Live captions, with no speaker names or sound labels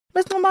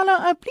Ms.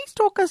 Nxumalo, please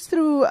talk us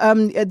through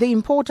the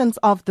importance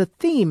of the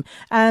theme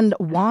and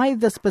why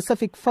the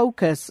specific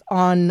focus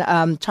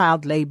on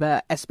child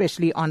labor,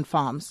 especially on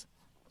farms.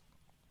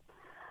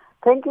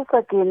 Thank you,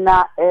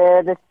 Sakina.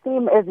 The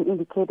theme, as you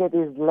indicated,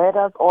 is let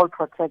us all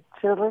protect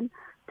children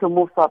to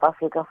move South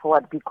Africa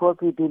forward, because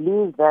we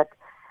believe that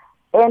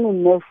any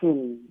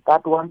nation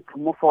that wants to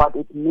move forward,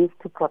 it needs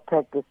to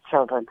protect its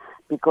children,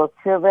 because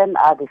children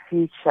are the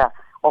future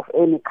of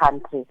any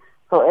country.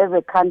 So as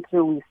a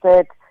country, we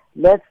said,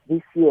 let's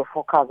this year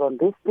focus on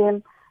this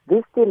theme.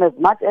 This theme, as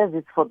much as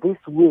it's for this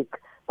week,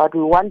 but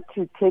we want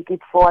to take it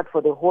forward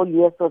for the whole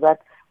year so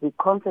that we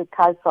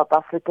conscientize South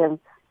Africans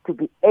to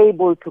be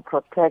able to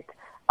protect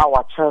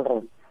our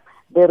children.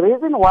 The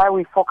reason why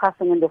we're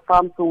focusing on the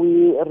farms,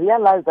 we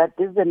realize that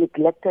this is a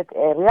neglected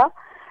area.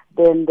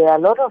 Then there are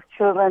a lot of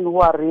children who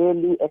are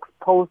really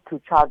exposed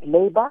to child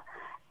labor,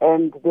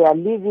 and they are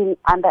living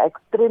under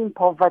extreme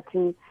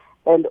poverty,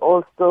 and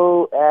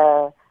also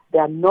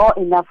there are not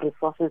enough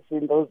resources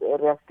in those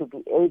areas to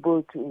be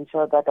able to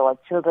ensure that our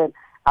children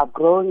are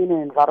growing in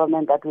an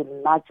environment that will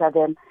nurture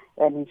them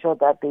and ensure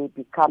that they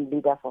become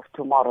leaders of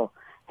tomorrow.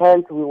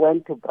 Hence, we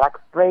went to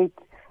Brakspruit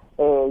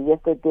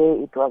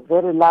yesterday. It was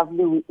very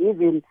lovely. We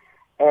even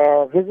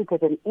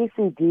visited an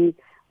ECD,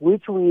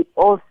 which we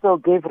also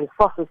gave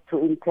resources to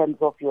in terms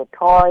of your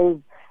toys,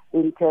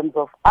 in terms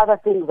of other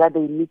things that they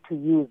need to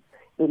use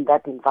in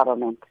that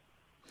environment.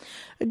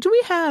 Do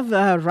we have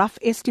rough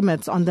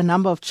estimates on the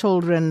number of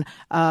children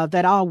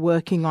that are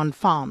working on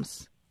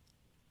farms?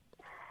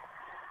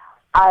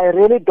 I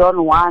really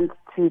don't want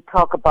to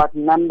talk about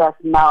numbers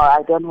now.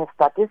 I don't have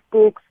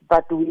statistics,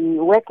 but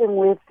we're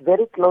working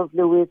very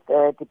closely with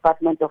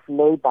Department of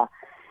Labor.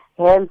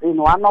 Hence, in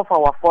one of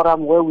our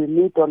forums where we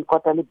meet on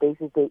quarterly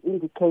basis, they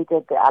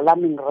indicated the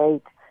alarming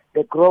rate,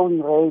 the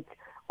growing rate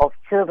of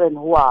children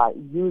who are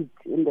used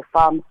in the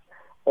farms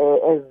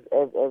as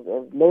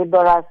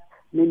laborers.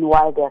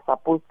 Meanwhile, they are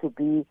supposed to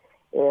be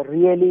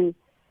really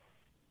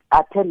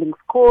attending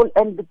school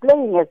and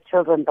playing as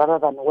children rather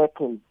than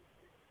working.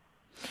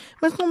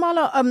 Ms.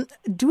 Nxumalo,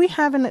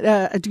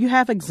 do you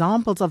have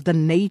examples of the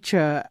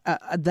nature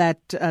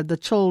that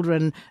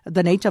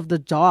the nature of the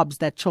jobs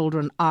that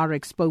children are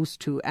exposed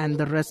to and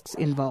the risks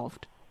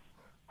involved?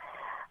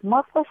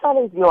 Most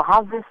especially if you're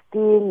harvesting,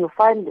 you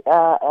find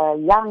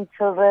young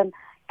children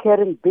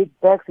carrying big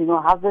bags,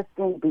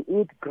 harvesting, be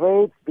it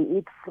grapes, be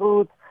it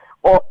fruits,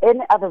 or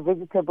any other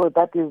vegetable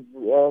that is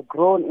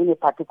grown in a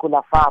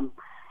particular farm.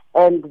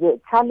 And the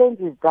challenge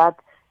is that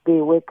they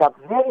wake up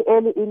very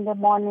early in the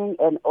morning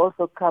and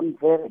also come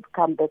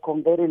back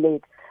home very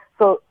late.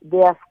 So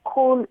their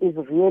school is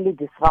really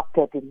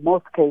disrupted in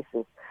most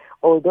cases.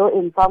 Although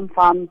in some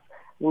farms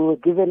we were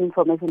given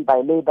information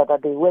by labor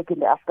that they work in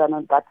the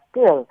afternoon, but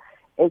still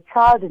a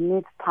child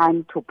needs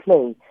time to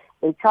play.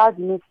 A child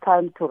needs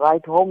time to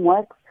write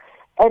homework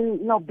and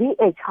be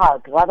a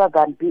child rather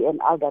than be an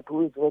adult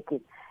who is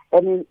working.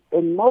 And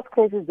in most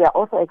cases they are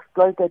also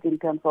exploited in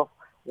terms of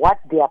what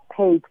they are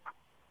paid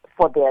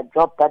for their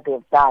job that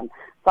they've done.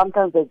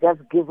 Sometimes they're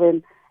just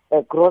given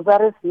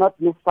groceries, not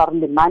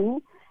necessarily money.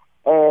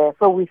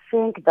 So we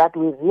think that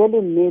we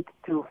really need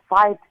to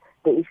fight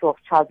the issue of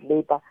child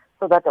labor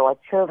so that our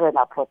children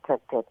are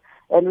protected.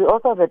 And we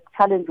also have a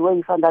challenge where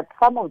we find that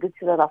some of the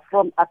children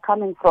are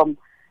coming from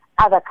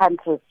other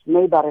countries,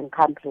 neighboring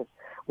countries,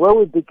 where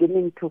we're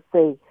beginning to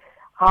say,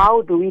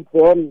 how do we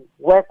then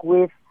work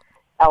with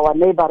our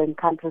neighboring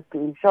countries to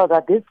ensure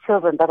that these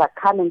children that are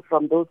coming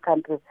from those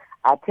countries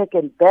are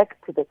taken back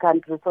to the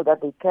country so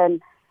that they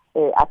can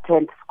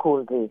attend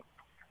school there.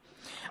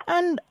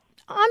 And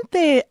aren't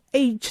there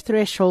age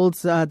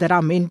thresholds that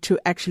are meant to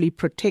actually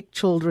protect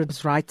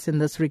children's rights in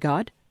this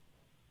regard?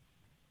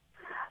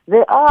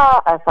 There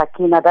are,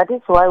 Sakina. That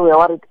is why we are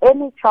worried.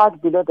 Any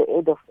child below the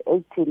age of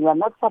 18, you are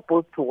not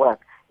supposed to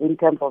work in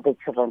terms of the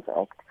Children's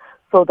Act.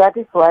 So that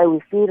is why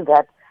we feel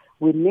that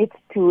we need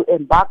to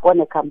embark on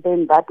a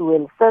campaign that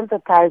will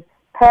sensitize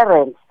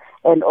parents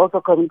and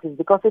also communities,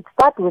 because it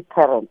starts with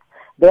parents.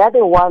 They are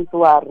the ones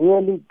who are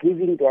really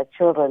giving their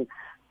children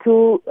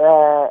to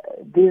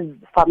these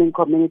farming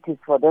communities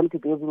for them to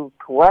be able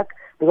to work,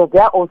 because they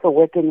are also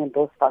working in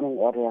those farming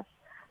areas.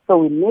 So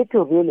we need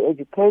to really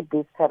educate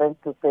these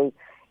parents to say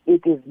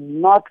it is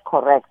not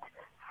correct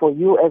for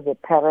you as a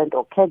parent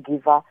or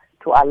caregiver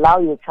to allow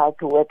your child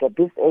to work at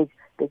this age.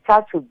 The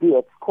child should be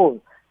at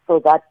school so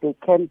that they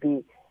can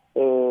be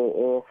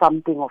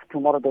something of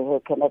tomorrow. They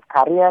can have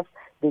careers,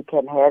 they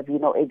can have,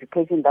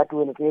 education that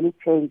will really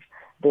change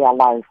their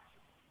lives.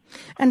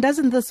 And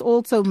doesn't this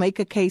also make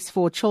a case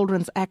for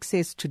children's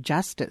access to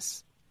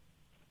justice?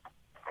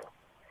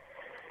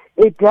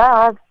 It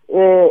does,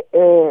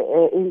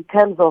 in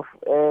terms of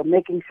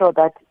making sure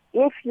that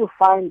if you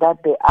find that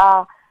there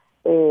are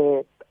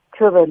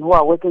children who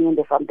are working in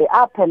the farm, there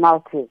are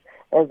penalties.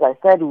 As I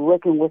said, we're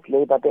working with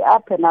labor. There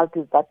are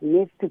penalties that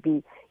need to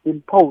be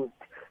imposed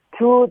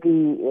to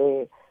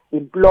the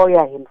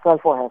employer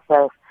himself or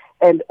herself,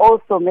 and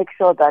also make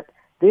sure that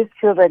these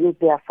children, if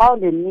they are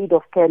found in need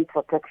of care and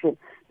protection,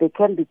 they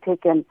can be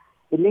taken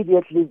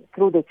immediately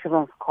through the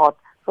children's court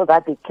so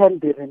that they can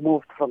be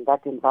removed from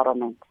that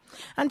environment.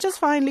 And just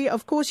finally,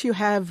 of course, you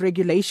have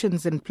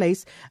regulations in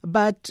place,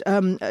 but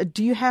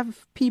do you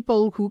have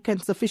people who can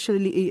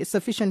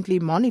sufficiently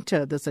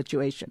monitor the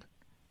situation?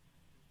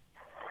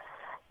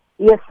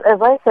 Yes, as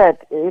I said,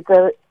 it's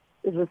a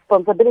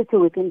responsibility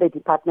within the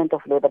Department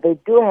of Labor. They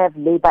do have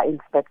labor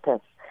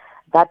inspectors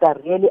that are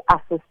really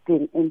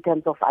assisting in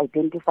terms of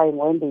identifying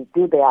when they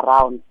do their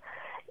rounds.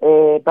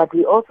 But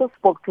we also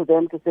spoke to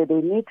them to say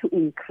they need to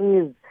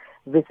increase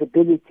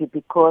visibility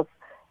because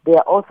they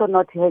are also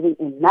not having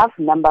enough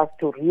numbers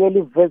to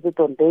really visit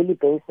on daily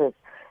basis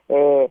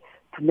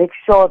to make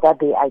sure that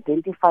they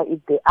identify if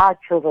there are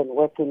children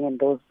working in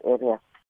those areas.